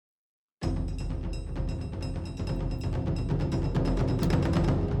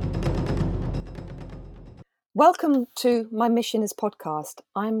Welcome to my Mission is podcast.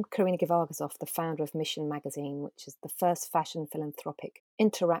 I'm Karina Gevargizoff, the founder of Mission Magazine, which is the first fashion philanthropic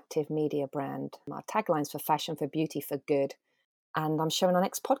interactive media brand. Our tagline's for fashion, for beauty, for good. And I'm sharing our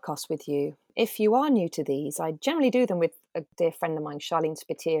next podcast with you. If you are new to these, I generally do them with a dear friend of mine, Charlene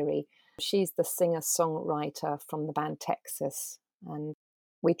Spiteri. She's the singer-songwriter from the band Texas. And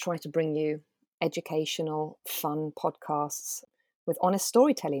we try to bring you educational, fun podcasts with honest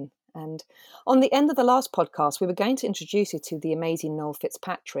storytelling. And on the end of the last podcast, we were going to introduce you to the amazing Noel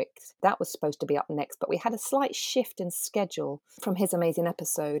Fitzpatrick. That was supposed to be up next, but we had a slight shift in schedule from his amazing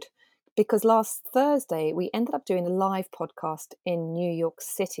episode because last Thursday, we ended up doing a live podcast in New York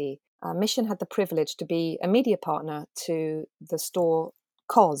City. Mission had the privilege to be a media partner to the store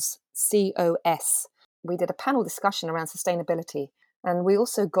COS, C-O-S. We did a panel discussion around sustainability. And we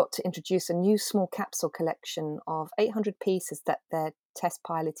also got to introduce a new small capsule collection of 800 pieces that they're test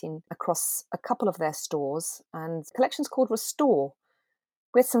piloting across a couple of their stores. And the collection's called Restore.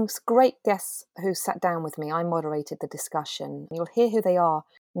 We had some great guests who sat down with me. I moderated the discussion. You'll hear who they are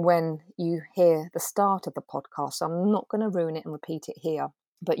when you hear the start of the podcast. So I'm not going to ruin it and repeat it here.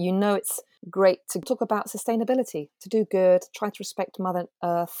 But you know it's great to talk about sustainability, to do good, try to respect Mother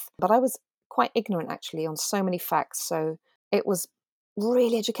Earth. But I was quite ignorant, actually, on so many facts. So it was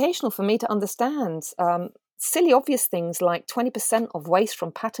really educational for me to understand silly obvious things like 20% of waste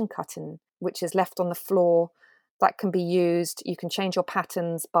from pattern cutting, which is left on the floor, that can be used. You can change your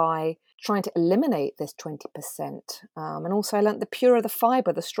patterns by trying to eliminate this 20%. And also I learned the purer the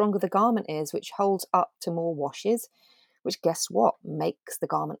fibre, the stronger the garment is, which holds up to more washes, which guess what, makes the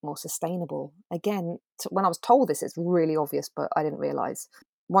garment more sustainable. Again, when I was told this, it's really obvious, but I didn't realise.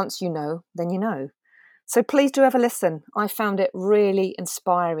 Once you know, then you know. So please do ever listen. I found it really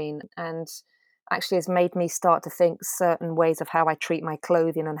inspiring and actually has made me start to think certain ways of how I treat my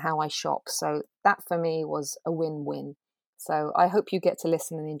clothing and how I shop. So that for me was a win-win. So I hope you get to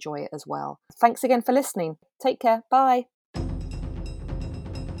listen and enjoy it as well. Thanks again for listening. Take care. Bye.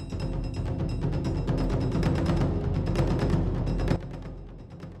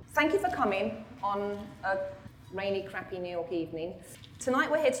 Thank you for coming on a rainy, crappy New York evening. Tonight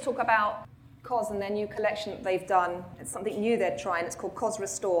we're here to talk about COS and their new collection that they've done. It's something new they're trying. It's called COS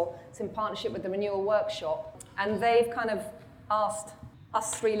Restore. It's in partnership with the Renewal Workshop. And they've kind of asked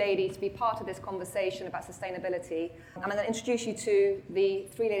us three ladies to be part of this conversation about sustainability. I'm going to introduce you to the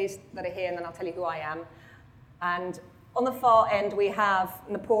three ladies that are here, and then I'll tell you who I am. And on the far end, we have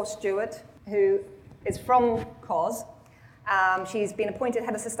Napur Stewart, who is from COS. She's been appointed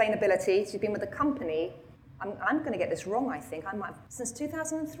head of sustainability. She's been with the company. I'm going to get this wrong, I think. I might have, since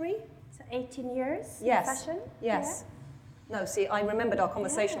 2003? 18 years yes. in fashion? Yes. Yeah. No, see, I remembered our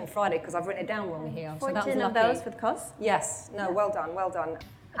conversation on Friday because I've written it down wrong here. 14 so that was of those with COS? Yes. No, well done, well done.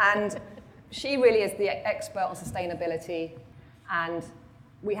 And she really is the expert on sustainability. And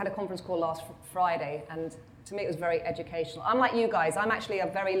we had a conference call last Friday, and to me it was very educational. Unlike you guys, I'm actually a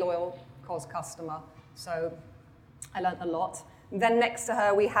very loyal COS customer, so I learnt a lot. Then next to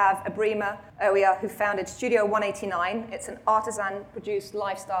her we have Abrima Oya, who founded Studio 189. It's an artisan-produced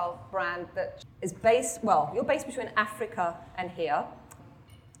lifestyle brand that is based, well, you're based between Africa and here.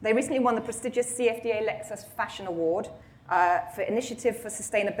 They recently won the prestigious CFDA Lexus Fashion Award for Initiative for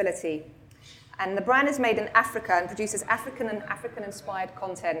Sustainability. And the brand is made in Africa and produces African and African-inspired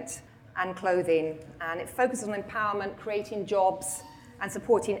content and clothing. And it focuses on empowerment, creating jobs, and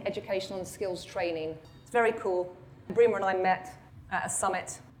supporting educational and skills training. It's very cool. Abrima and I met at a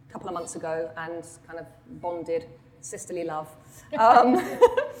summit a couple of months ago and kind of bonded, sisterly love.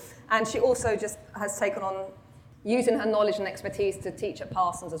 And she also just has taken on using her knowledge and expertise to teach at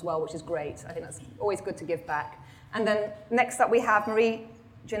Parsons as well, which is great. I think that's always good to give back. And then next up we have Marie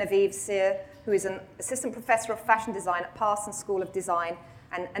Genevieve Cyr, who is an assistant professor of fashion design at Parsons School of Design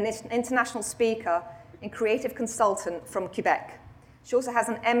and an international speaker and creative consultant from Quebec. She also has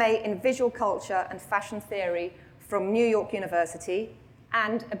an MA in visual culture and fashion theory from New York University,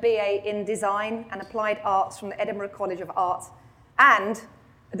 and a BA in Design and Applied Arts from the Edinburgh College of Art, and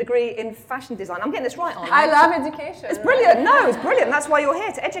a degree in fashion design. I'm getting this right, aren't I? I love education. It's brilliant. No, it's brilliant. That's why you're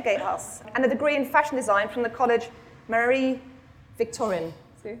here, to educate us. And a degree in fashion design from the College Marie Victorin.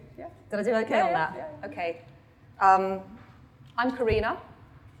 See? Yeah. Did I do okay on that? Yeah. Okay. I'm Karina.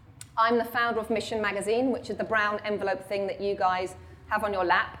 I'm the founder of Mission Magazine, which is the brown envelope thing that you guys have on your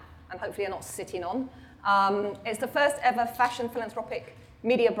lap, and hopefully you're not sitting on. It's the first ever fashion philanthropic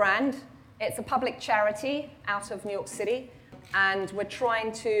media brand. It's a public charity out of New York City, and we're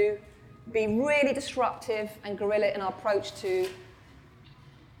trying to be really disruptive and guerrilla in our approach to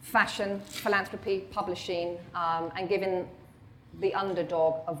fashion, philanthropy, publishing, and giving the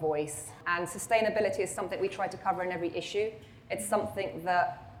underdog a voice. And sustainability is something we try to cover in every issue. It's something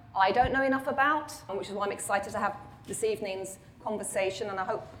that I don't know enough about, which is why I'm excited to have this evening's conversation, and I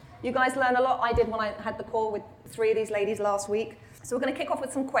hope you guys learn a lot. I did when I had the call with 3 of these ladies last week. So we're going to kick off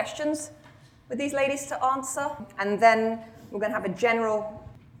with some questions with these ladies to answer, and then we're going to have a general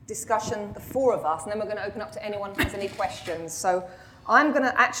discussion, the 4 of us, and then we're going to open up to anyone who has any questions. So I'm going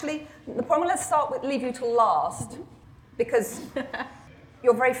to actually, the problem, let's start with leave you till last, because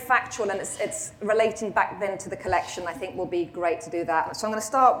you're very factual and it's relating back then to the collection. I think will be great to do that. So I'm going to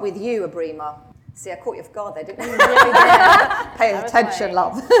start with you, Abrima. See, I caught you off guard there, didn't I? Really Pay attention,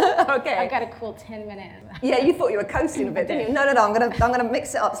 love. Okay. I've got a cool 10 minutes. Yeah, you thought you were coasting a bit, didn't you? No, I'm gonna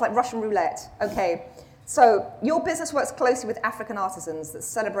mix it up. It's like Russian roulette. Okay. So your business works closely with African artisans that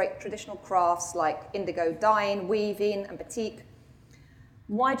celebrate traditional crafts like indigo dyeing, weaving, and batik.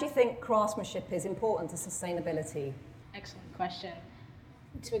 Why do you think craftsmanship is important to sustainability? Excellent question.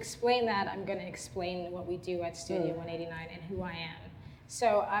 To explain that, I'm going to explain what we do at Studio 189 and who I am.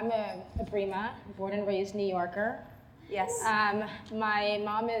 So I'm a Brima, born and raised New Yorker. Yes. My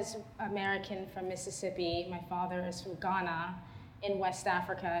mom is American from Mississippi. My father is from Ghana in West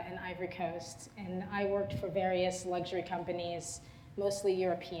Africa and Ivory Coast. And I worked for various luxury companies, mostly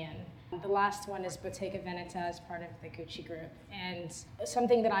European. The last one is Bottega Veneta as part of the Gucci group. And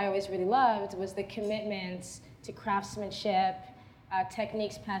something that I always really loved was the commitment to craftsmanship,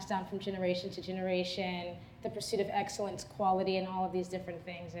 techniques passed down from generation to generation, the pursuit of excellence, quality, and all of these different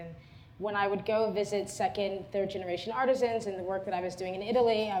things. And when I would go visit second, third generation artisans and the work that I was doing in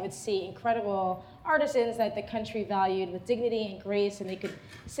Italy, I would see incredible artisans that the country valued with dignity and grace, and they could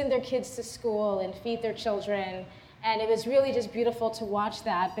send their kids to school and feed their children. And it was really just beautiful to watch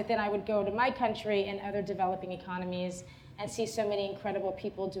that. But then I would go to my country and other developing economies and see so many incredible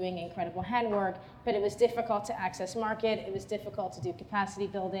people doing incredible handwork, but it was difficult to access market, it was difficult to do capacity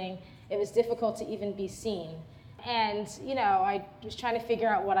building, it was difficult to even be seen. And I was trying to figure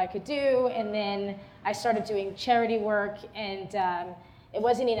out what I could do, and then I started doing charity work, and it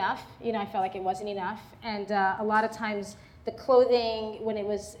wasn't enough. I felt like it wasn't enough. And a lot of times the clothing, when it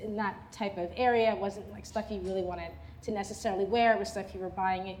was in that type of area, it wasn't like stuff you really wanted to necessarily wear, it was stuff you were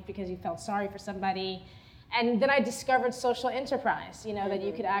buying it because you felt sorry for somebody. And then I discovered social enterprise, that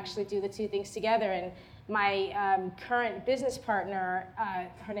you could actually do the two things together. And my current business partner,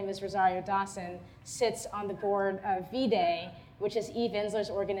 her name is Rosario Dawson, sits on the board of V-Day, which is Eve Ensler's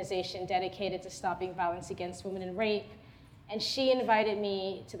organization dedicated to stopping violence against women and rape. And she invited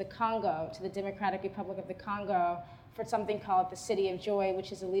me to the Congo, to the Democratic Republic of the Congo, for something called the City of Joy,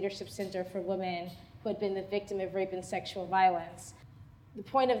 which is a leadership center for women who had been the victim of rape and sexual violence. The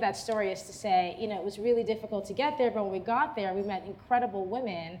point of that story is to say, it was really difficult to get there, but when we got there, we met incredible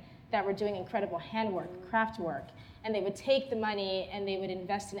women that were doing incredible handwork, craft work. And they would take the money and they would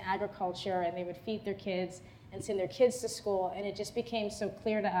invest in agriculture and they would feed their kids and send their kids to school. And it just became so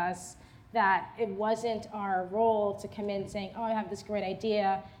clear to us that it wasn't our role to come in saying, oh, I have this great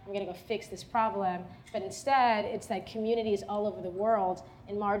idea, I'm gonna go fix this problem. But instead, it's that communities all over the world,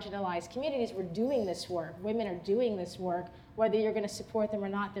 in marginalized communities, were doing this work. Women are doing this work. Whether you're gonna support them or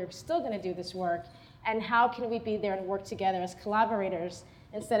not, they're still gonna do this work. And how can we be there and work together as collaborators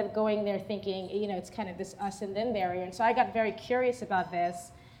instead of going there thinking, it's kind of this us and them barrier. And so I got very curious about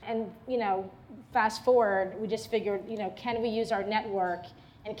this. And, fast forward, we just figured, can we use our network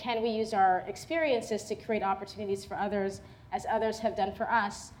and can we use our experiences to create opportunities for others as others have done for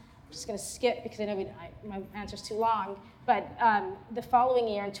us? I'm just going to skip because I know my answer's too long. But the following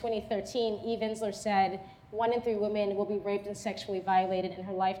year, in 2013, Eve Ensler said 1 in 3 women will be raped and sexually violated in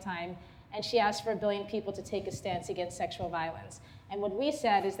her lifetime. And she asked for 1 billion people to take a stance against sexual violence. And what we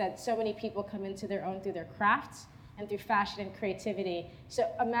said is that so many people come into their own through their crafts and through fashion and creativity. So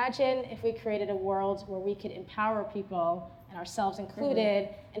imagine if we created a world where we could empower people, and ourselves included,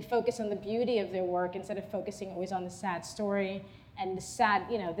 and focus on the beauty of their work instead of focusing always on the sad story and the sad,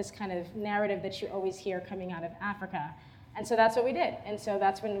 this kind of narrative that you always hear coming out of Africa. And so that's what we did. And so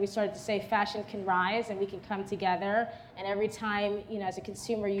that's when we started to say fashion can rise and we can come together. And every time, as a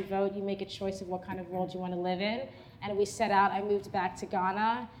consumer, you vote, you make a choice of what kind of world you want to live in. And we set out, I moved back to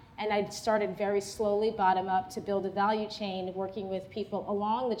Ghana, and I started very slowly, bottom up, to build a value chain, working with people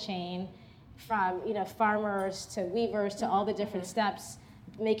along the chain, from farmers to weavers to all the different steps,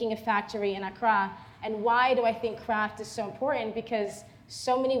 making a factory in Accra. And why do I think craft is so important? Because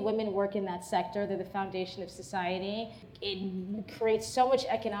so many women work in that sector. They're the foundation of society. It creates so much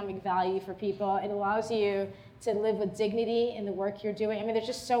economic value for people. It allows you to live with dignity in the work you're doing. I mean, there's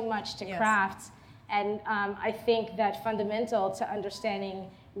just so much to craft. And I think that fundamental to understanding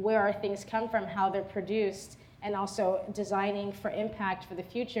where our things come from, how they're produced, and also designing for impact for the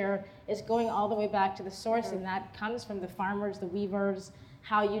future is going all the way back to the source, and that comes from the farmers, the weavers,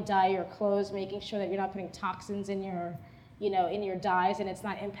 how you dye your clothes, making sure that you're not putting toxins in your in your dyes, and it's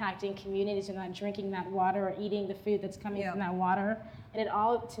not impacting communities. You're not drinking that water or eating the food that's coming from that water. And it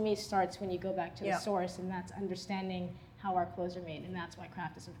all, to me, starts when you go back to the source, and that's understanding how our clothes are made, and that's why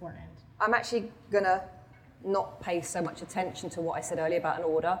craft is important. I'm actually going to not pay so much attention to what I said earlier about an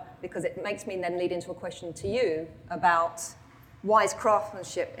order, because it makes me then lead into a question to you about why is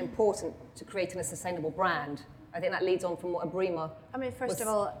craftsmanship important to creating a sustainable brand? I think that leads on from what Abrima First of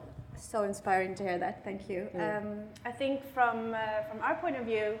all, so inspiring to hear that. Thank you. I think from our point of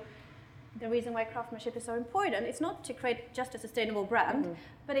view, the reason why craftsmanship is so important, it's not to create just a sustainable brand,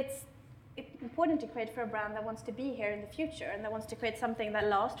 but it's important to create for a brand that wants to be here in the future and that wants to create something that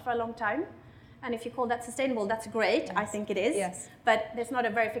lasts for a long time. And if you call that sustainable, that's great. Yes. I think it is. Yes. But there's not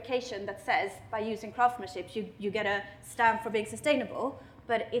a verification that says by using craftsmanship you get a stamp for being sustainable.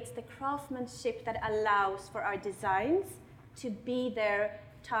 But it's the craftsmanship that allows for our designs to be there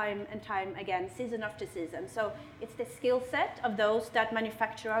time and time again, season after season. So it's the skill set of those that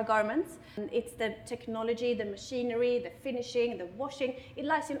manufacture our garments. It's the technology, the machinery, the finishing, the washing. It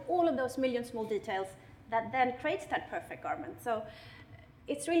lies in all of those million small details that then creates that perfect garment. So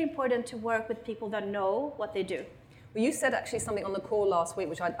it's really important to work with people that know what they do. Well, you said actually something on the call last week,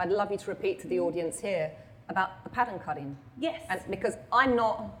 which I'd love you to repeat to the audience here, about the pattern cutting. Yes. And because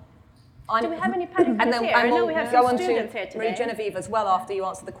do we have any pattern cutters here? I know we have some students here today. Marie-Genevieve as well after you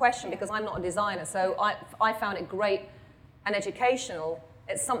answer the question, because I'm not a designer, so I found it great and educational.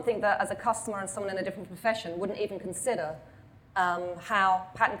 It's something that as a customer and someone in a different profession wouldn't even consider, how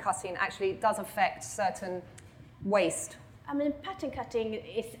pattern cutting actually does affect certain waste. Pattern cutting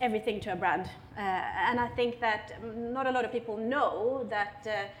is everything to a brand. And I think that not a lot of people know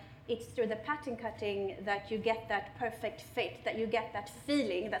that it's through the pattern cutting that you get that perfect fit, that you get that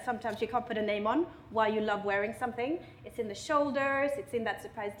feeling that sometimes you can't put a name on why you love wearing something. It's in the shoulders, it's in that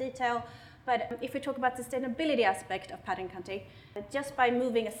surprise detail. But if we talk about sustainability aspect of pattern cutting, just by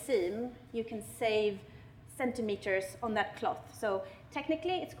moving a seam, you can save centimeters on that cloth. So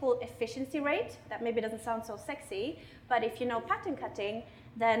technically it's called efficiency rate. That maybe doesn't sound so sexy, but if you know pattern cutting,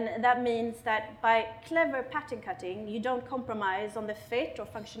 then that means that by clever pattern cutting, you don't compromise on the fit or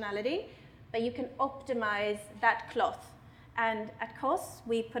functionality, but you can optimize that cloth. And at COS,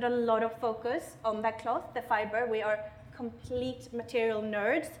 we put a lot of focus on that cloth, the fiber. We are complete material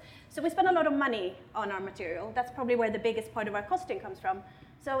nerds. So we spend a lot of money on our material. That's probably where the biggest part of our costing comes from.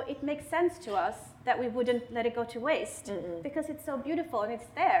 So it makes sense to us that we wouldn't let it go to waste because it's so beautiful and it's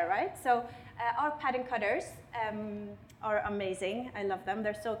there, right? So our pattern cutters are amazing. I love them.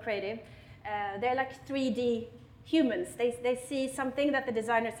 They're so creative. They're like 3D humans. They see something that the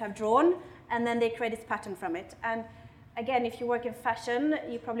designers have drawn and then they create this pattern from it. And again, if you work in fashion,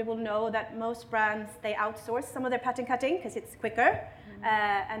 you probably will know that most brands, they outsource some of their pattern cutting because it's quicker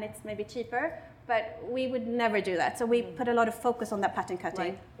and it's maybe cheaper. But we would never do that. So we put a lot of focus on that pattern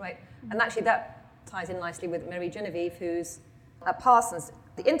cutting. Right. And actually that ties in nicely with Marie-Genevieve, who's at Parsons.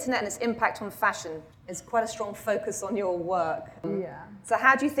 The internet and its impact on fashion is quite a strong focus on your work. So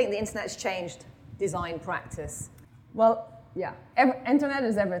how do you think the internet has changed design practice? Well, internet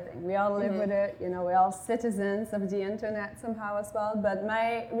is everything. We all live with it. We're all citizens of the internet somehow as well. But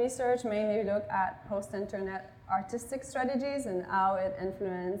my research mainly looked at post-internet artistic strategies and how it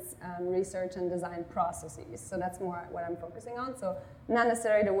influences research and design processes. So that's more what I'm focusing on. So not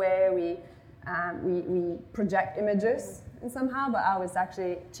necessarily the way we project images and somehow, but how it's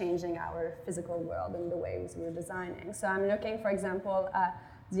actually changing our physical world and the ways we're designing. So I'm looking, for example, at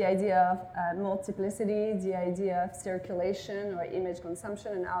the idea of multiplicity, the idea of circulation or image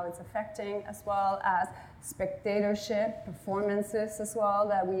consumption and how it's affecting, as well as spectatorship, performances as well,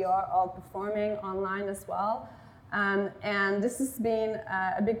 that we are all performing online as well. And this has been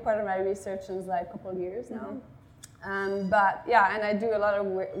a big part of my research since like a couple of years now. And I do a lot of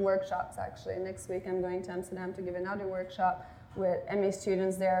workshops actually. Next week I'm going to Amsterdam to give another workshop with MA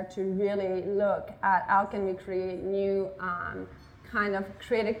students there to really look at how can we create new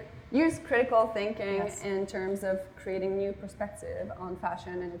use critical thinking in terms of creating new perspective on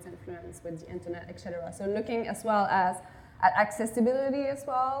fashion and its influence with the internet, etc. So looking as well as at accessibility as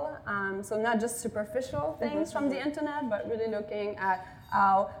well. So not just superficial things from the internet, but really looking at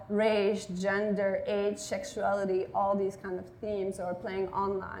how race, gender, age, sexuality, all these kind of themes are playing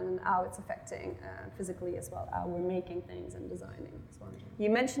online and how it's affecting physically as well, how we're making things and designing as well. You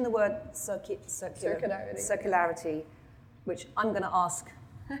mentioned the word circularity, which I'm going to ask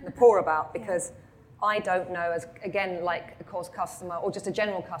Noor about because I don't know, as again, like a COS customer or just a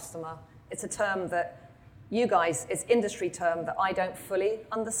general customer, it's a term that you guys, it's industry term that I don't fully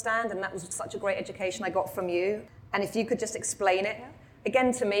understand, and that was such a great education I got from you. And if you could just explain it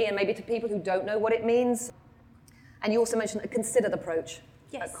again to me and maybe to people who don't know what it means. And you also mentioned a considered approach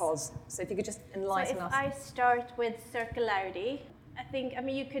at COS. So if you could just enlighten us. So if I start with circularity,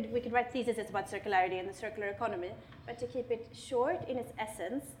 we could write theses about circularity and the circular economy, but to keep it short in its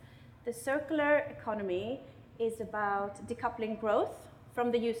essence, the circular economy is about decoupling growth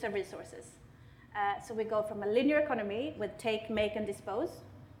from the use of resources. So we go from a linear economy with take, make, and dispose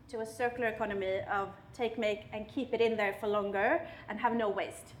to a circular economy of take, make, and keep it in there for longer and have no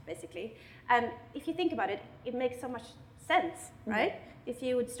waste, basically. And if you think about it, it makes so much sense, right? If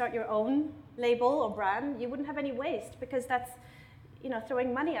you would start your own label or brand, you wouldn't have any waste because that's,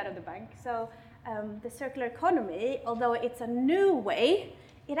 throwing money out of the bank. So the circular economy, although it's a new way,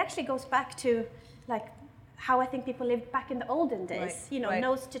 it actually goes back to like how I think people lived back in the olden days.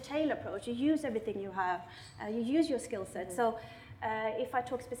 Nose to tail approach. You use everything you have. You use your skill set. So if I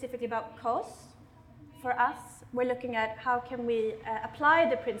talk specifically about COS, for us, we're looking at how can we apply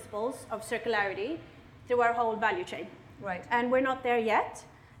the principles of circularity through our whole value chain. Right. And we're not there yet,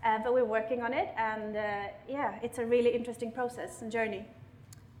 but we're working on it. And it's a really interesting process and journey.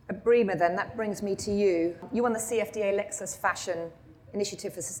 Breema, then, that brings me to you. You won the CFDA Lexus Fashion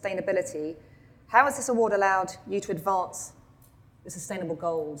Initiative for Sustainability. How has this award allowed you to advance the sustainable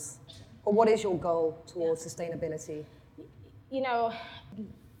goals? Or what is your goal towards sustainability?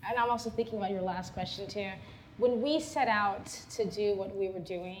 And I'm also thinking about your last question too. When we set out to do what we were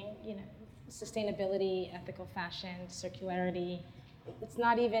doing, sustainability, ethical fashion, circularity,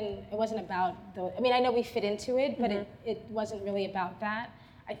 it wasn't about I know we fit into it, but it wasn't really about that.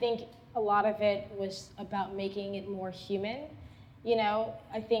 I think a lot of it was about making it more human.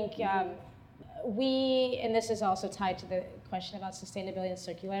 I think and this is also tied to the question about sustainability and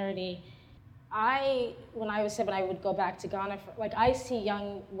circularity. When I was 7, I would go back to Ghana. I see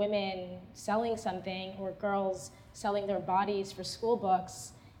young women selling something or girls selling their bodies for school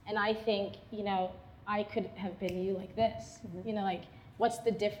books, and I think, I could have been you like this. What's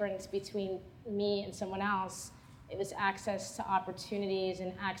the difference between me and someone else? It was access to opportunities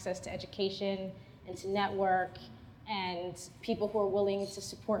and access to education and to network and people who are willing to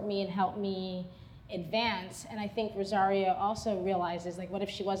support me and help me advance. And I think Rosario also realizes, what if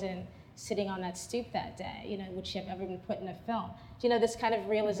she wasn't sitting on that stoop that day? Would she have ever been put in a film? This kind of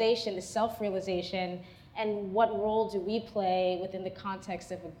realization, this self-realization, and what role do we play within the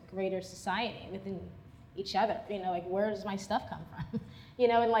context of a greater society, within each other? Where does my stuff come from?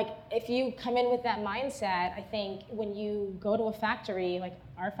 And if you come in with that mindset, I think when you go to a factory, like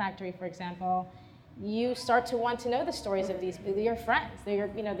our factory, for example, you start to want to know the stories of these. They're your friends. They're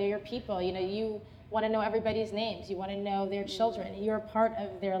your people. You want to know everybody's names. You want to know their children. You're a part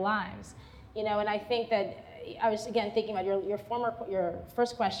of their lives. And I think that I was again thinking about your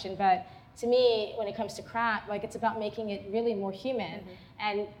first question, but to me, when it comes to craft, it's about making it really more human.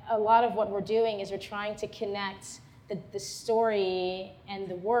 And a lot of what we're doing is we're trying to connect the story and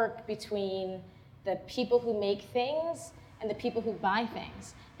the work between the people who make things and the people who buy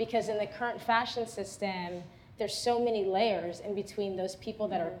things. Because in the current fashion system, there's so many layers in between those people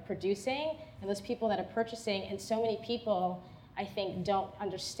that are producing and those people that are purchasing, and so many people, I think, don't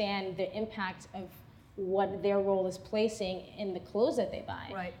understand the impact of what their role is placing in the clothes that they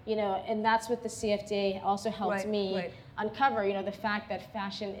buy. Right. And that's what the CFDA also helped me uncover, the fact that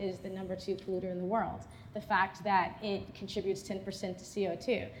fashion is the number 2 polluter in the world, the fact that it contributes 10% to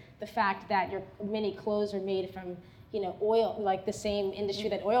CO2, the fact that your many clothes are made from oil, the same industry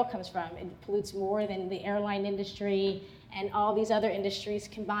that oil comes from. It pollutes more than the airline industry and all these other industries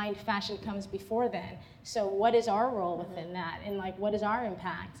combined. Fashion comes before then. So what is our role within that? And what is our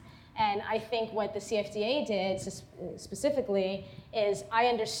impact? And I think what the CFDA did specifically is I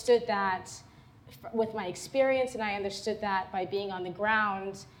understood that with my experience, and I understood that by being on the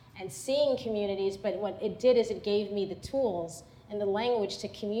ground and seeing communities, but what it did is it gave me the tools and the language to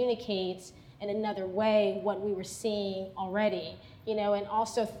communicate in another way what we were seeing already, and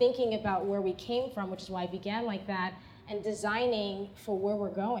also thinking about where we came from, which is why I began like that, and designing for where we're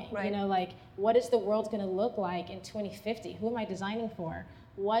going. Right. What is the world going to look like in 2050? Who am I designing for?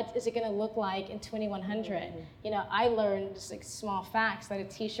 What is it going to look like in 2100? I learned just small facts that a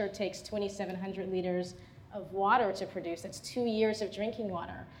t-shirt takes 2,700 liters of water to produce. That's 2 years of drinking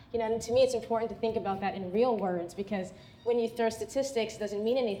water. And to me, it's important to think about that in real words, because when you throw statistics, it doesn't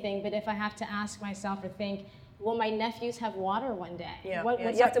mean anything. But if I have to ask myself or think, will my nephews have water one day?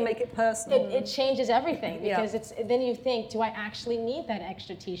 You have to make it personal. It changes everything, because then you think, do I actually need that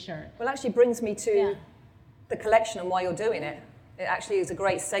extra t-shirt? Well, it actually brings me to the collection and why you're doing it. it actually is a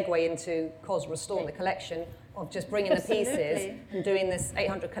great segue into COS Restore, the collection of just bringing the pieces and doing this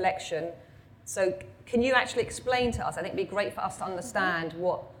 800 collection. So can you actually explain to us, I think it'd be great for us to understand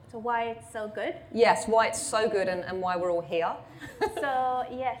So why it's so good? Yes, why it's so good and why we're all here. So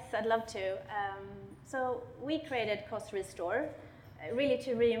yes, I'd love to. So we created COS Restore really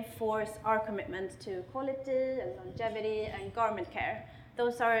to reinforce our commitment to quality and longevity and garment care.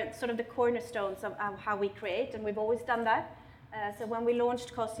 Those are sort of the cornerstones of how we create, and we've always done that. So when we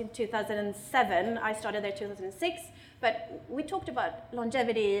launched COS in 2007, I started there 2006, but we talked about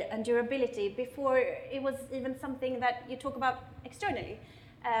longevity and durability before it was even something that you talk about externally.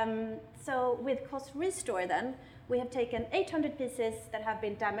 So with COS Restore then, we have taken 800 pieces that have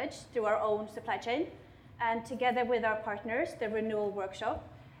been damaged through our own supply chain, and together with our partners, the Renewal Workshop,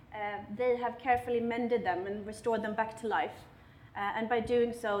 they have carefully mended them and restored them back to life. And by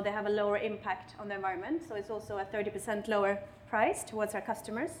doing so, they have a lower impact on the environment, so it's also a 30% lower price towards our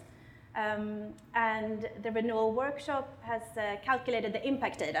customers. And the Renewal Workshop has calculated the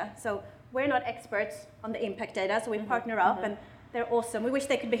impact data. So we're not experts on the impact data, so we partner up, and they're awesome. We wish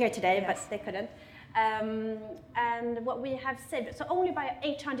they could be here today, but they couldn't. And what we have saved, so only by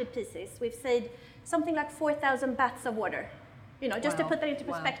 800 pieces, we've saved something like 4,000 baths of water. You know, just to put that into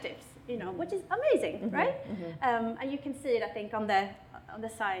perspective, you know, which is amazing, right? And you can see it, I think, on the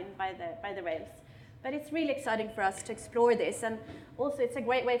sign by the rails. But it's really exciting for us to explore this, and also it's a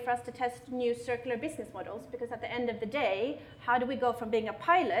great way for us to test new circular business models, because at the end of the day, how do we go from being a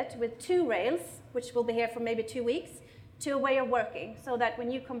pilot with 2 rails, which will be here for maybe 2 weeks, to a way of working, so that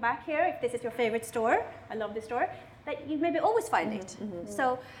when you come back here, if this is your favorite store, I love this store, that you maybe always find it.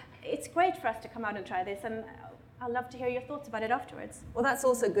 So it's great for us to come out and try this, and I'd love to hear your thoughts about it afterwards. Well, that's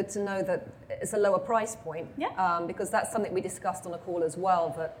also good to know that it's a lower price point, because that's something we discussed on a call as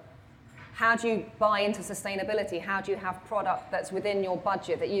well, that how do you buy into sustainability? How do you have product that's within your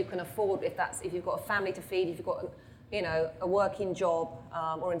budget that you can afford if you've got a family to feed, if you've got a working job,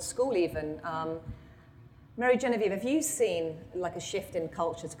 or in school even. Mary Genevieve, have you seen like a shift in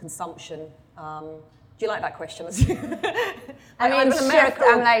culture to consumption? Do you like that question? I mean, America,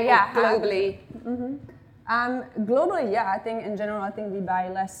 I'm like, yeah. Globally. Globally, yeah. I think in general, I think we buy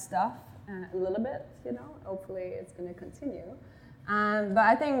less stuff a little bit. You know, hopefully it's going to continue. But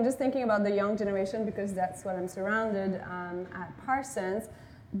I think just thinking about the young generation, because that's what I'm surrounded at Parsons.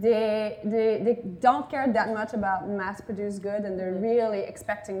 They don't care that much about mass-produced good, and they're really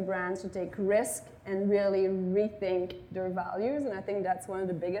expecting brands to take risk and really rethink their values. And I think that's one of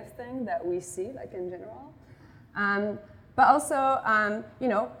the biggest things that we see, like in general. But also, you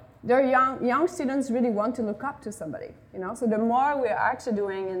know, their young students really want to look up to somebody. You know, so the more we're actually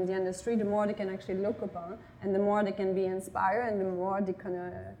doing in the industry, the more they can actually look upon, and the more they can be inspired, and the more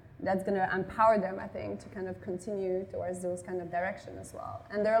that's going to empower them, I think, to kind of continue towards those kind of direction as well.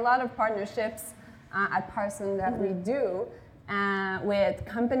 And there are a lot of partnerships at Parsons that we do with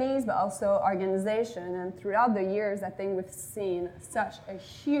companies, but also organizations. And throughout the years, I think we've seen such a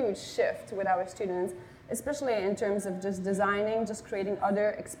huge shift with our students, especially in terms of just designing, just creating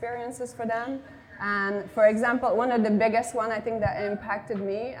other experiences for them. And for example, one of the biggest one I think that impacted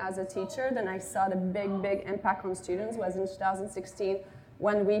me as a teacher, then I saw the big impact on students, was in 2016,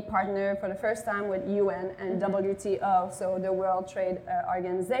 when we partnered for the first time with UN and WTO, so the World Trade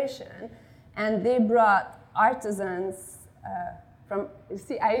Organization, and they brought artisans from, you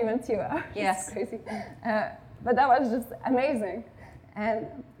see, I even tear up. Yes. It's crazy. But that was just amazing. And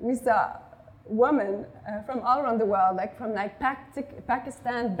we saw women from all around the world, like from like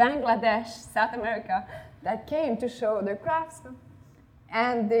Pakistan, Bangladesh, South America, that came to show their crafts.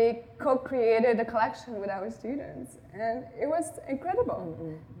 And they co-created a collection with our students. And it was incredible.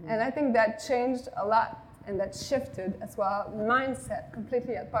 And I think that changed a lot, and that shifted as well mindset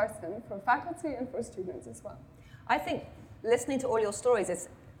completely at Parsons for faculty and for students as well. I think listening to all your stories is,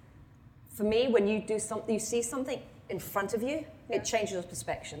 for me, when you do something, you see something in front of you, it changes your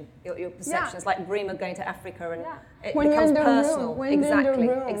perception. Your perception is like Bremer going to Africa, and it when becomes you're in the personal. Room, when you're in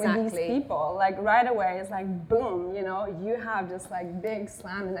the room exactly. with these people, like right away, it's like boom, you know, you have this like big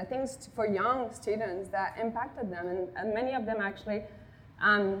slam. And I think for young students that impacted them, and many of them actually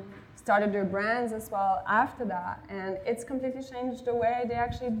started their brands as well after that. And it's completely changed the way they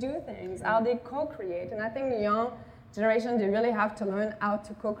actually do things, how they co-create. And I think the young generation, they really have to learn how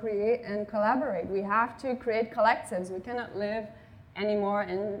to co-create and collaborate. We have to create collectives. We cannot live anymore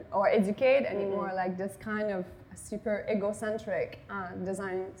or educate anymore like this kind of super egocentric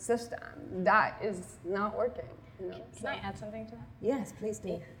design system. That is not working. You know? Can I add something to that? Yes, please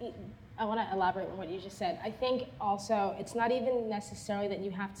do. I want to elaborate on what you just said. I think also it's not even necessarily that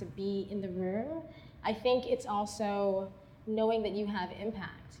you have to be in the room. I think it's also knowing that you have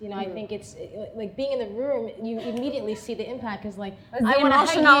impact. You know, I think it's like being in the room, you immediately see the impact because like, I want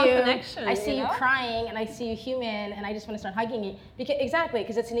to hug you, I see you crying and I see you human and I just want to start hugging you. Because, exactly,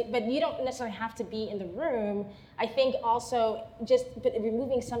 because but you don't necessarily have to be in the room. I think also but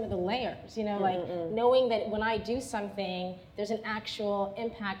removing some of the layers, you know, like knowing that when I do something, there's an actual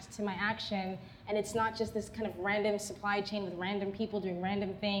impact to my action and it's not just this kind of random supply chain with random people doing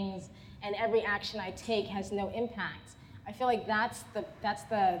random things and every action I take has no impact. I feel like that's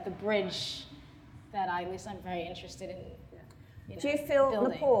the bridge that at least I'm very interested in. Do you feel,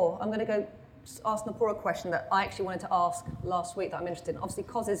 Nupur, I'm going to go ask Nupur a question that I actually wanted to ask last week that I'm interested in. Obviously,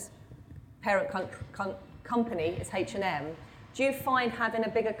 COS's parent company is H&M. Do you find having a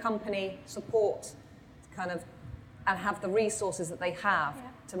bigger company support kind of and have the resources that they have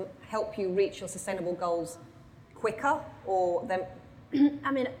to help you reach your sustainable goals quicker or them?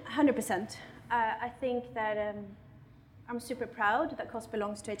 I mean, 100%. I think that I'm super proud that COS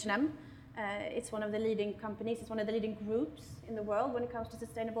belongs to H&M. It's one of the leading companies, it's one of the leading groups in the world when it comes to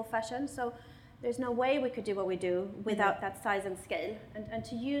sustainable fashion. So there's no way we could do what we do without that size and scale. And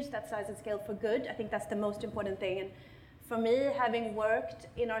to use that size and scale for good, I think that's the most important thing. And for me, having worked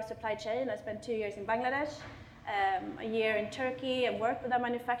in our supply chain, I spent 2 years in Bangladesh, a year in Turkey, and worked with our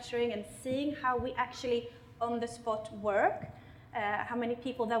manufacturing and seeing how we actually on the spot work, how many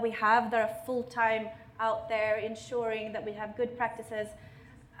people that we have that are full-time out there ensuring that we have good practices.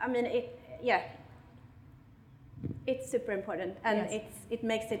 I mean, it's super important and it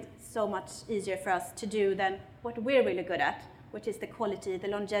makes it so much easier for us to do than what we're really good at, which is the quality, the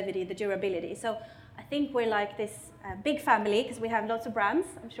longevity, the durability. So I think we're like this big family because we have lots of brands.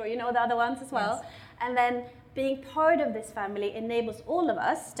 I'm sure you know the other ones as well. Yes. And then being part of this family enables all of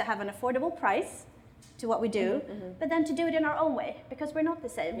us to have an affordable price to what we do, but then to do it in our own way, because we're not the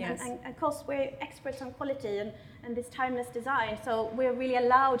same. Yes. And COS, we're experts on quality and this timeless design, so we're really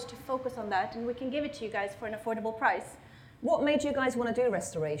allowed to focus on that, and we can give it to you guys for an affordable price. What made you guys want to do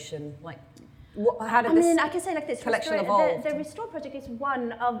restoration? Like, how did this I can say like this, collection evolve? The Restore project is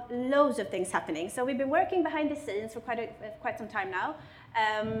one of loads of things happening. So we've been working behind the scenes for quite some time now.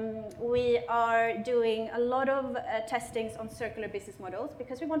 We are doing a lot of testings on circular business models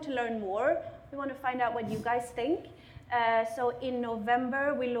because we want to learn more. We want to find out what you guys think. So in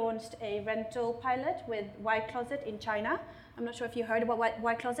November, we launched a rental pilot with Y Closet in China. I'm not sure if you heard about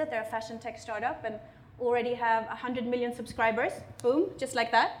Y Closet. They're a fashion tech startup and already have 100 million subscribers. Boom, just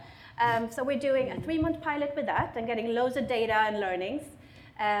like that. So we're doing a 3-month pilot with that and getting loads of data and learnings.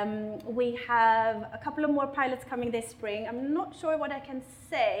 We have a couple of more pilots coming this spring. I'm not sure what I can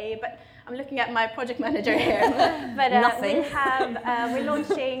say, but I'm looking at my project manager here. But we're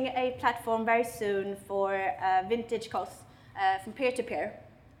launching a platform very soon for vintage COS from peer-to-peer,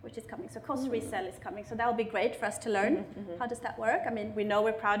 which is coming. So COS Resell is coming. So that will be great for us to learn. How does that work? I mean, we know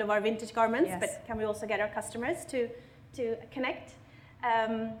we're proud of our vintage garments, but can we also get our customers to connect?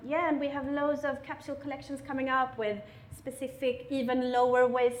 And we have loads of capsule collections coming up with specific, even lower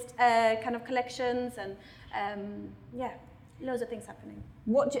waist kind of collections, and loads of things happening.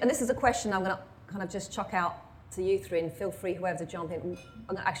 And this is a question I'm going to kind of just chuck out to you three, and feel free whoever to jump in. I'm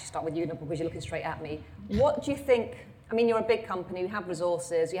going to actually start with you, because you're looking straight at me. What do you think? I mean, you're a big company, you have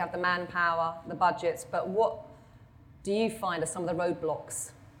resources, you have the manpower, the budgets, but what do you find are some of the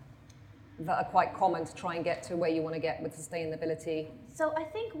roadblocks that are quite common to try and get to where you want to get with sustainability? So I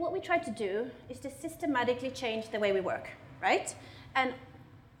think what we try to do is to systematically change the way we work, right? And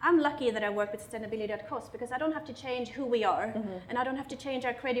I'm lucky that I work with sustainability at COS because I don't have to change who we are and I don't have to change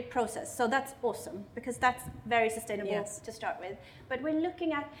our creative process. So that's awesome because that's very sustainable to start with. But we're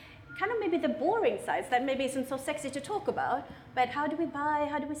looking at kind of maybe the boring sides that maybe isn't so sexy to talk about, but how do we buy,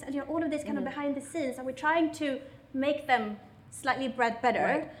 how do we sell, all of this kind of behind the scenes, and we're trying to make them slightly better.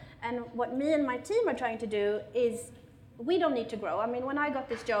 Right. And what me and my team are trying to do is we don't need to grow. I mean, when I got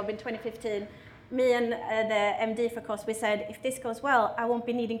this job in 2015, me and the MD for COS, we said, if this goes well, I won't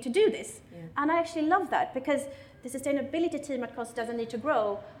be needing to do this. Yeah. And I actually love that because the sustainability team at COS doesn't need to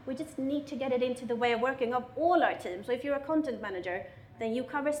grow. We just need to get it into the way of working of all our teams. So if you're a content manager, then you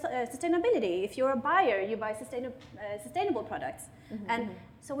cover sustainability. If you're a buyer, you buy sustainable products. And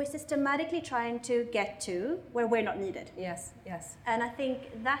so we're systematically trying to get to where we're not needed. Yes, yes. And I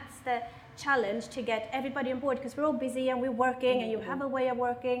think that's the challenge, to get everybody on board, because we're all busy and we're working and you have a way of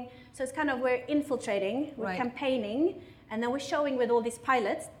working. So it's kind of, we're infiltrating, we're campaigning, and then we're showing with all these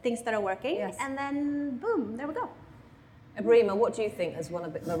pilots things that are working, and then boom, there we go. Ebrima, what do you think is one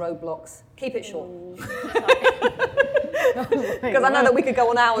of the roadblocks? Keep it short. Because I know that we could go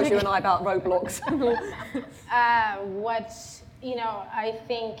on hours, you and I, about roadblocks. I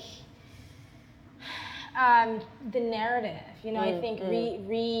think The narrative, I think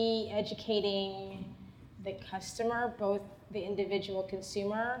re-educating the customer, both the individual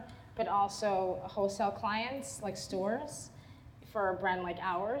consumer, but also wholesale clients like stores for a brand like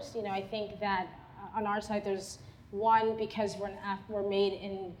ours. I think that on our side, there's one, because we're made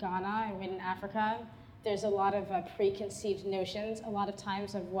in Ghana and made in Africa, there's a lot of preconceived notions a lot of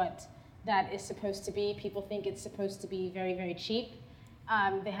times of what that is supposed to be. People think it's supposed to be very, very cheap.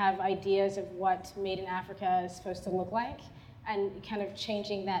 They have ideas of what made in Africa is supposed to look like, and kind of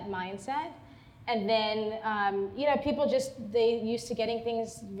changing that mindset. And then, people they used to getting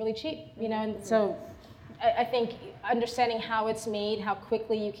things really cheap, and so I think understanding how it's made, how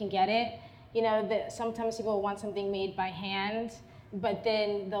quickly you can get it, sometimes people want something made by hand, but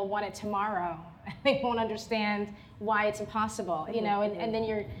then they'll want it tomorrow. They won't understand why it's impossible, and then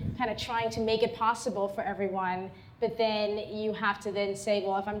you're kind of trying to make it possible for everyone, but then you have to then say,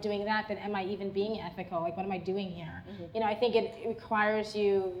 well, if I'm doing that, then am I even being ethical? Like, what am I doing here? I think it requires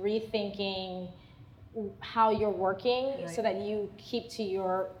you rethinking how you're working, right, so that you keep to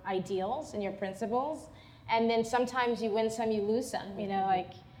your ideals and your principles. And then sometimes you win some, you lose some,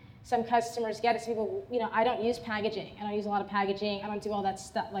 like some customers get it. Some people, I don't use packaging. I don't use a lot of packaging. I don't do all that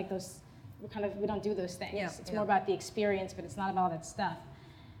stuff, like those, we don't do those things. It's more about the experience, but it's not about all that stuff.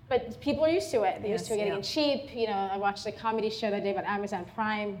 But people are used to it. They're used to getting it cheap. I watched a comedy show that day about Amazon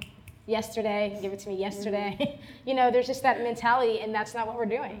Prime yesterday. Give it to me yesterday. There's just that mentality, and that's not what we're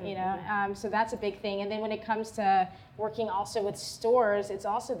doing. So that's a big thing. And then when it comes to working also with stores, it's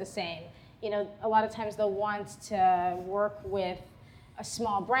also the same. A lot of times they'll want to work with a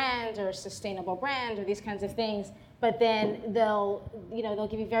small brand or a sustainable brand or these kinds of things, but then they'll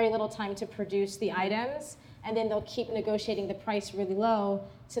give you very little time to produce the items, and then they'll keep negotiating the price really low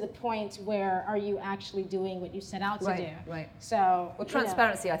to the point where are you actually doing what you set out to do? Right. So,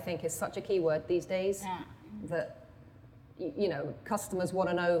 transparency, I think, is such a key word these days. Yeah. That customers want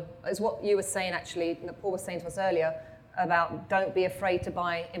to know, is what you were saying actually, that Paul was saying to us earlier about don't be afraid to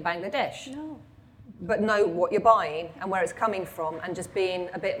buy in Bangladesh. No. But know what you're buying and where it's coming from, and just being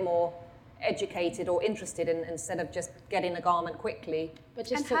a bit more educated or interested in, instead of just getting a garment quickly. But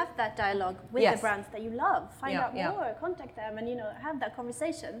just have that dialogue with the brands that you love. Find out more, contact them, and have that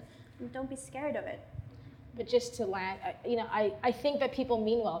conversation. And don't be scared of it. But just to land, I think that people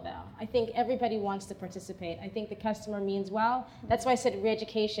mean well, though. I think everybody wants to participate. I think the customer means well. That's why I said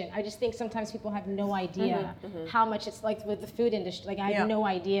re-education. I just think sometimes people have no idea how much it's like with the food industry. Like, I have no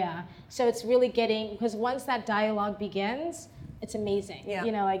idea. So it's really because once that dialogue begins, it's amazing. Yeah.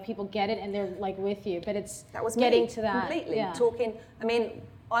 Like people get it and they're like with you. But that was getting me, to that. Completely. Talking,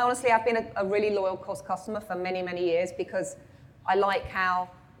 I honestly have been a really loyal COS customer for many, many years, because I like how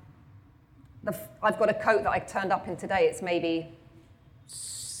I've got a coat that I turned up in today. It's maybe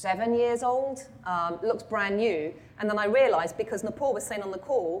 7 years old. Looks brand new. And then I realised, because Nupur was saying on the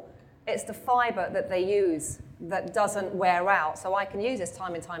call, it's the fibre that they use that doesn't wear out. So I can use this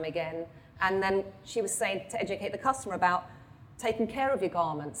time and time again. And then she was saying to educate the customer about taking care of your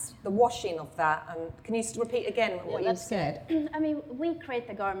garments, the washing of that. And can you repeat again what you said? We create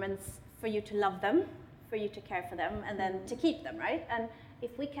the garments for you to love them, for you to care for them, and then to keep them, right? And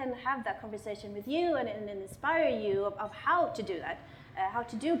if we can have that conversation with you and inspire you of how to do that, how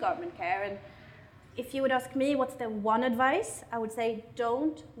to do garment care, and if you would ask me what's the one advice, I would say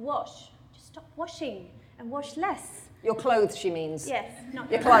don't wash. Just stop washing and wash less. Your clothes, she means. Yes, not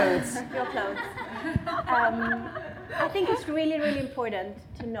your clothes. Your clothes. I think it's really, really important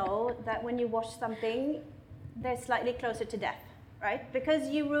to know that when you wash something, they're slightly closer to death, right? Because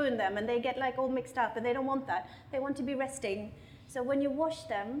you ruin them and they get like all mixed up, and they don't want that. They want to be resting. So when you wash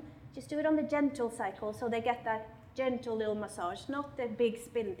them, just do it on the gentle cycle, so they get that gentle little massage, not the big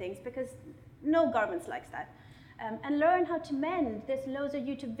spin things, because no garments likes that. And learn how to mend. There's loads of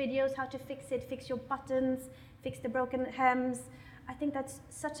YouTube videos how to fix it, fix your buttons, fix the broken hems. I think that's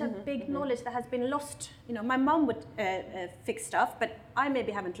such a big knowledge that has been lost. My mom would fix stuff, but I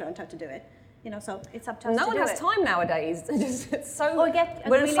maybe haven't learned how to do it. So it's up to us to do it. No one has time nowadays. It's so, or get a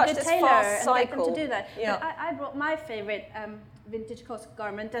we're really in such good this tailor fast and get cycle. them to do that. Yeah. But I brought my favorite vintage COS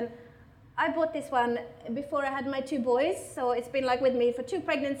garment, and I bought this one before I had my 2 boys, so it's been like with me for 2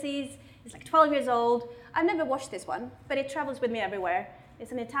 pregnancies. It's like 12 years old. I've never washed this one, but it travels with me everywhere.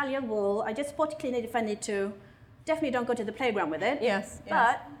 It's an Italian wool. I just spot clean it if I need to. Definitely don't go to the playground with it. Yes.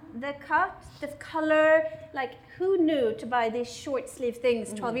 But the cut, the color, like who knew to buy these short sleeve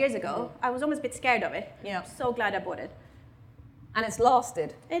things 12 years ago? I was almost a bit scared of it. Yeah. I'm so glad I bought it. And it's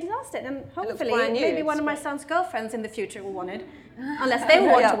lasted. It lasted, and hopefully brand new. maybe one of my son's girlfriends in the future will want it, unless they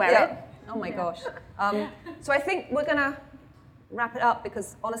want to wear it. Oh my gosh. So I think we're gonna wrap it up?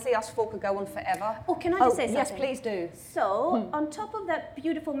 Because honestly, us four could go on forever. Oh, can I just say something? Yes, please do. So, on top of that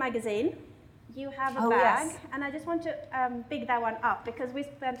beautiful magazine, you have a bag, yes. and I just want to big that one up because we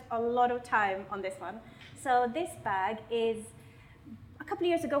spent a lot of time on this one. So this bag is, a couple of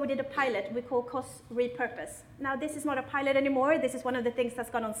years ago we did a pilot we call COS Repurpose. Now this is not a pilot anymore, this is one of the things that's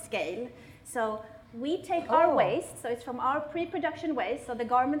gone on scale. So we take our waste, so it's from our pre-production waste, so the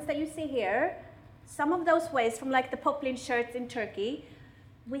garments that you see here, some of those waste from like the poplin shirts in Turkey,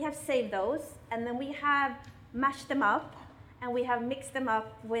 we have saved those, and then we have mashed them up, and we have mixed them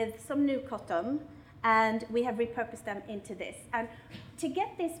up with some new cotton, and we have repurposed them into this. And to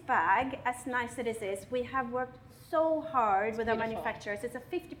get this bag, as nice as it is, we have worked so hard with our manufacturers. It's a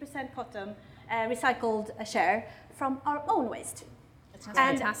 50% cotton recycled share from our own waste. That's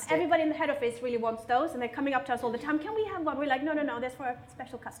and fantastic. Everybody in the head office really wants those, and they're coming up to us all the time. Can we have one? We're like, no, that's for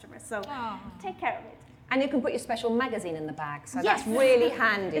special customers. So take care of it. And you can put your special magazine in the bag, so that's really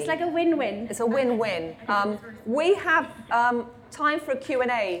handy. It's like a win-win. It's a win-win. We have time for a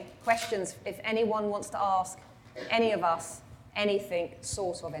Q&A, questions, if anyone wants to ask any of us anything,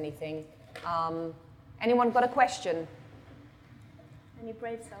 sort of anything. Anyone got a question? Any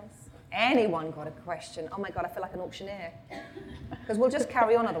brave souls? Anyone got a question? Oh my God, I feel like an auctioneer. Because we'll just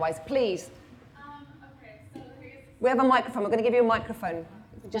carry on otherwise. Please. Okay, so We have a microphone. We're going to give you a microphone.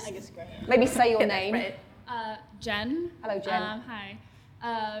 Just maybe say your name. Jen. Hello, Jen. Hi.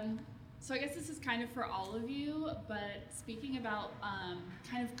 So I guess this is kind of for all of you, but speaking about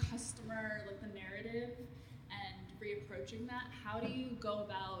kind of customer, like the narrative and reapproaching that, how do you go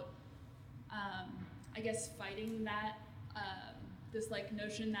about, I guess, fighting that, this like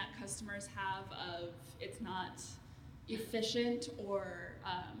notion that customers have of it's not efficient or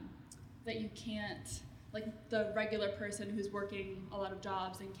that you can't, like the regular person who's working a lot of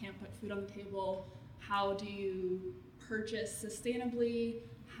jobs and can't put food on the table, how do you purchase sustainably?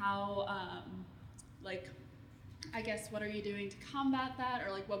 How, like, I guess, what are you doing to combat that?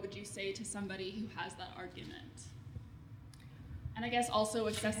 Or like, what would you say to somebody who has that argument? And I guess also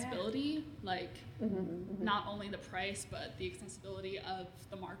accessibility, like not only the price, but the accessibility of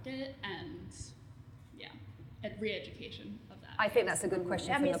the market and re-education of that. I think that's a good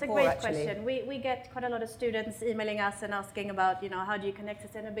question for it's a Nepal, great actually. question. We get quite a lot of students emailing us and asking about, how do you connect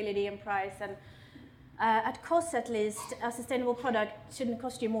sustainability and price? And at COS, at least, a sustainable product shouldn't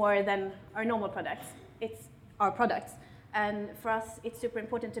cost you more than our normal products. It's our products. And for us, it's super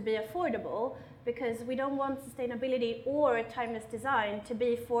important to be affordable because we don't want sustainability or timeless design to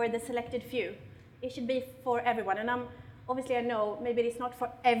be for the selected few. It should be for everyone. And obviously, I know maybe it's not for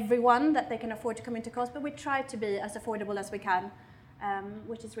everyone that they can afford to come into COS, but we try to be as affordable as we can,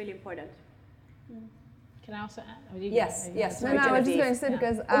 which is really important. Can I also add? Yes. No, I was just going to say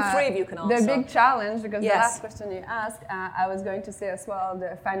because all three of you can answer. The big challenge, because Yes. the last question you asked, I was going to say as well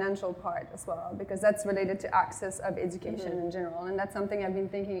the financial part as well, because that's related to access of education in general, and that's something I've been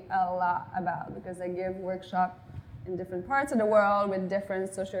thinking a lot about because I give workshops in different parts of the world with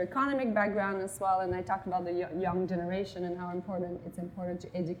different socioeconomic background as well, and I talked about the young generation and how it's important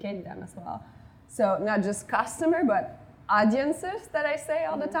to educate them as well. So not just customer, but audiences that I say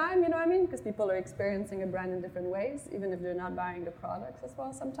all the time, you know what I mean? Because people are experiencing a brand in different ways, even if they're not buying the products as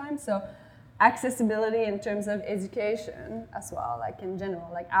well sometimes. So accessibility in terms of education as well, like in general,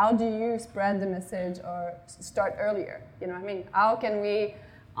 like how do you spread the message or start earlier? You know what I mean? How can we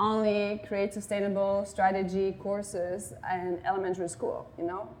only create sustainable strategy courses in elementary school,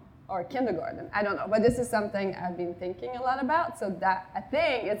 or kindergarten? I don't know, but this is something I've been thinking a lot about, so that I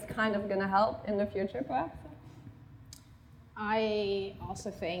think it's kind of gonna help in the future perhaps. I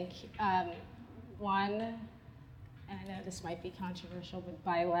also think, one, and I know this might be controversial, but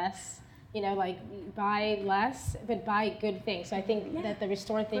buy less. Buy less, but buy good things. So I think that the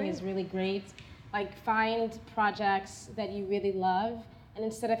Restore thing is really great. Like, find projects that you really love, and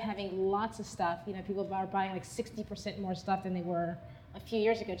instead of having lots of stuff, people are buying like 60% more stuff than they were a few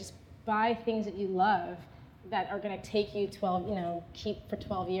years ago. Just buy things that you love that are going to take you keep for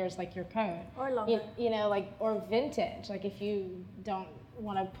 12 years, like your coat. Or longer. Or vintage. Like, if you don't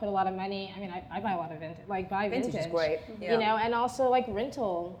want to put a lot of money, I buy a lot of vintage. Like, buy vintage. Vintage is great. Yeah. And also like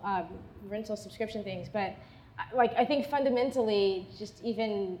rental subscription things. But I think fundamentally, just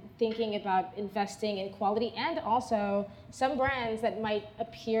even thinking about investing in quality, and also some brands that might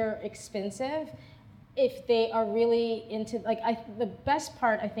appear expensive, if they are really into, the best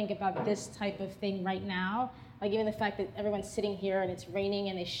part I think about this type of thing right now, like even the fact that everyone's sitting here and it's raining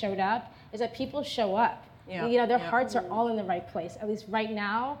and they showed up, is that people show up. Yeah. Their hearts are all in the right place. At least right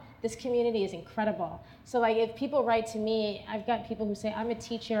now, this community is incredible. So if people write to me, I've got people who say, I'm a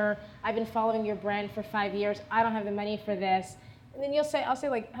teacher, I've been following your brand for 5 years, I don't have the money for this. then I'll say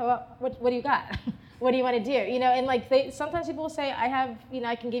like, what do you got? What do you want to do? You know, and like sometimes people will say,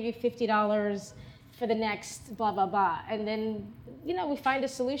 I can give you $50 for the next blah, blah, blah. And then, we find a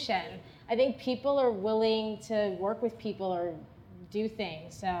solution. I think people are willing to work with people or do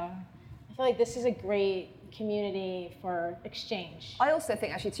things. So I feel like this is a great community for exchange. I also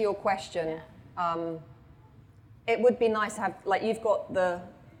think, actually, to your question, it would be nice to have, like, you've got the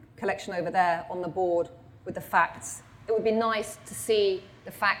collection over there on the board with the facts. It would be nice to see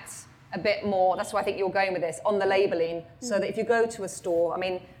the facts a bit more. That's why I think you're going with this, on the labeling, so that if you go to a store, I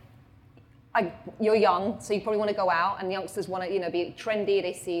mean, you're young, so you probably want to go out, and youngsters want to, be trendy.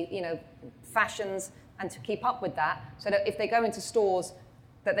 They see, fashions, and to keep up with that, so that if they go into stores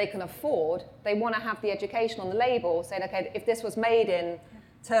that they can afford, they want to have the education on the label, saying, okay, if this was made in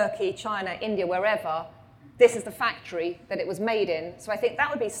Turkey, China, India, wherever, this is the factory that it was made in. So I think that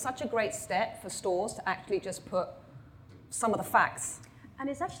would be such a great step for stores to actually just put some of the facts. And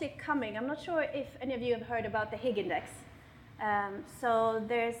it's actually coming. I'm not sure if any of you have heard about the Higg Index. So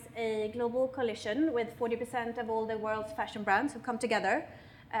there's a global coalition with 40% of all the world's fashion brands who come together.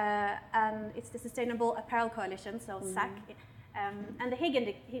 And it's the Sustainable Apparel Coalition, so SAC. And the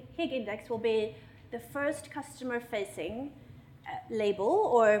Higg Index will be the first customer-facing label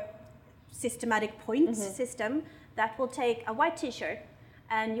or systematic points system that will take a white t-shirt,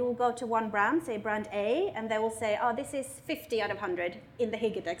 and you will go to one brand, say brand A, and they will say, oh, this is 50 out of 100 in the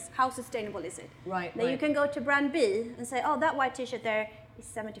Higg Index. How sustainable is it? Right. Then you can go to brand B and say, oh, that white t-shirt there is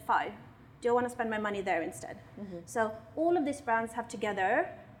 75. Do I want to spend my money there instead? So all of these brands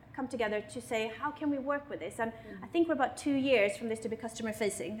come together to say, how can we work with this? And I think we're about 2 years from this to be customer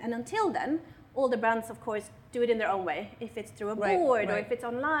facing. And until then, all the brands, of course, do it in their own way, if it's through a board or if it's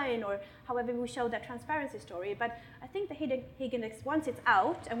online or however we show that transparency story. But I think the Higg Index, once it's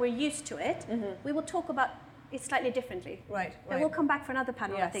out and we're used to it, we will talk about it slightly differently. Right. And we'll come back for another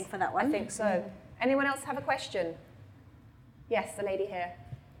panel, I think, for that one. I think so. Anyone else have a question? Yes, the lady here.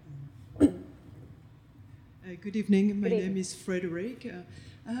 Good evening. My name is Frederick.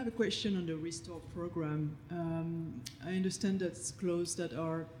 I have a question on the Restore program. I understand that clothes that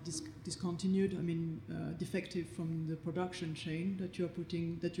are discontinued, defective from the production chain that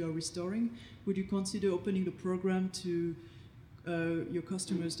you are restoring. Would you consider opening the program to your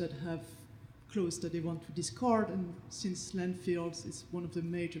customers that have clothes that they want to discard? And since landfills is one of the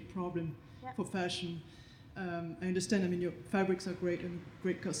major problems for fashion, I understand. Your fabrics are great and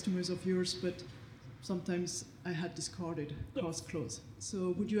great customers of yours, but sometimes I had discarded clothes.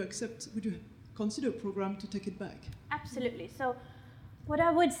 So would you consider a program to take it back? Absolutely. So what I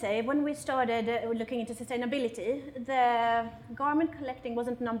would say, when we started looking into sustainability, the garment collecting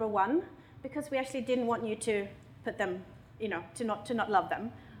wasn't number one, because we actually didn't want you to put them, to not love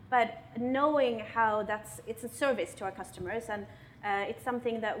them. But knowing how it's a service to our customers, and it's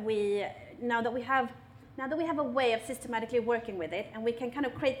something that now that we have a way of systematically working with it, and we can kind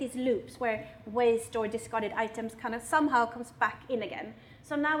of create these loops where waste or discarded items kind of somehow comes back in again.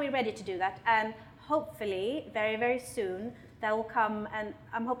 So now we're ready to do that, and hopefully very, very soon that will come, and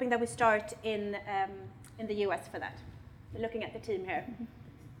I'm hoping that we start in the US for that. We're looking at the team here.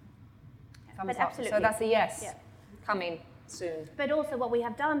 But absolutely. So that's a yes, coming soon. But also what we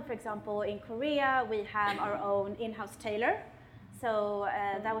have done, for example, in Korea, we have our own in-house tailor. So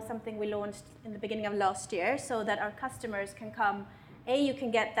that was something we launched in the beginning of last year, so that our customers can come. You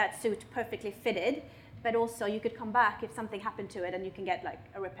can get that suit perfectly fitted, but also you could come back if something happened to it, and you can get like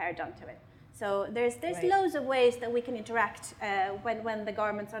a repair done to it. So there's loads of ways that we can interact when the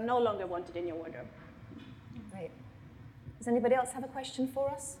garments are no longer wanted in your wardrobe. Great. Does anybody else have a question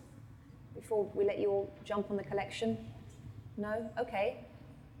for us before we let you all jump on the collection? No? Okay.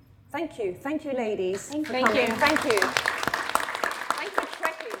 Thank you, ladies. Thank you. Thank you. Thank you.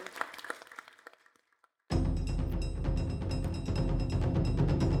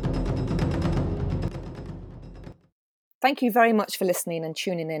 Thank you very much for listening and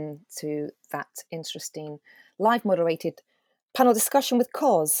tuning in to that interesting live moderated panel discussion with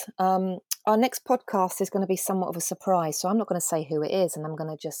Coz. Our next podcast is going to be somewhat of a surprise, so I'm not going to say who it is, and I'm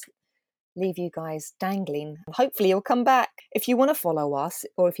going to just leave you guys dangling. Hopefully you'll come back. If you want to follow us,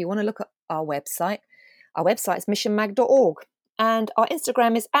 or if you want to look at our website is missionmag.org, and our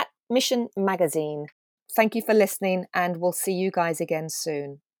Instagram is @missionmagazine. Thank you for listening, and we'll see you guys again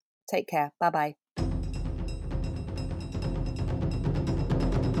soon. Take care. Bye-bye.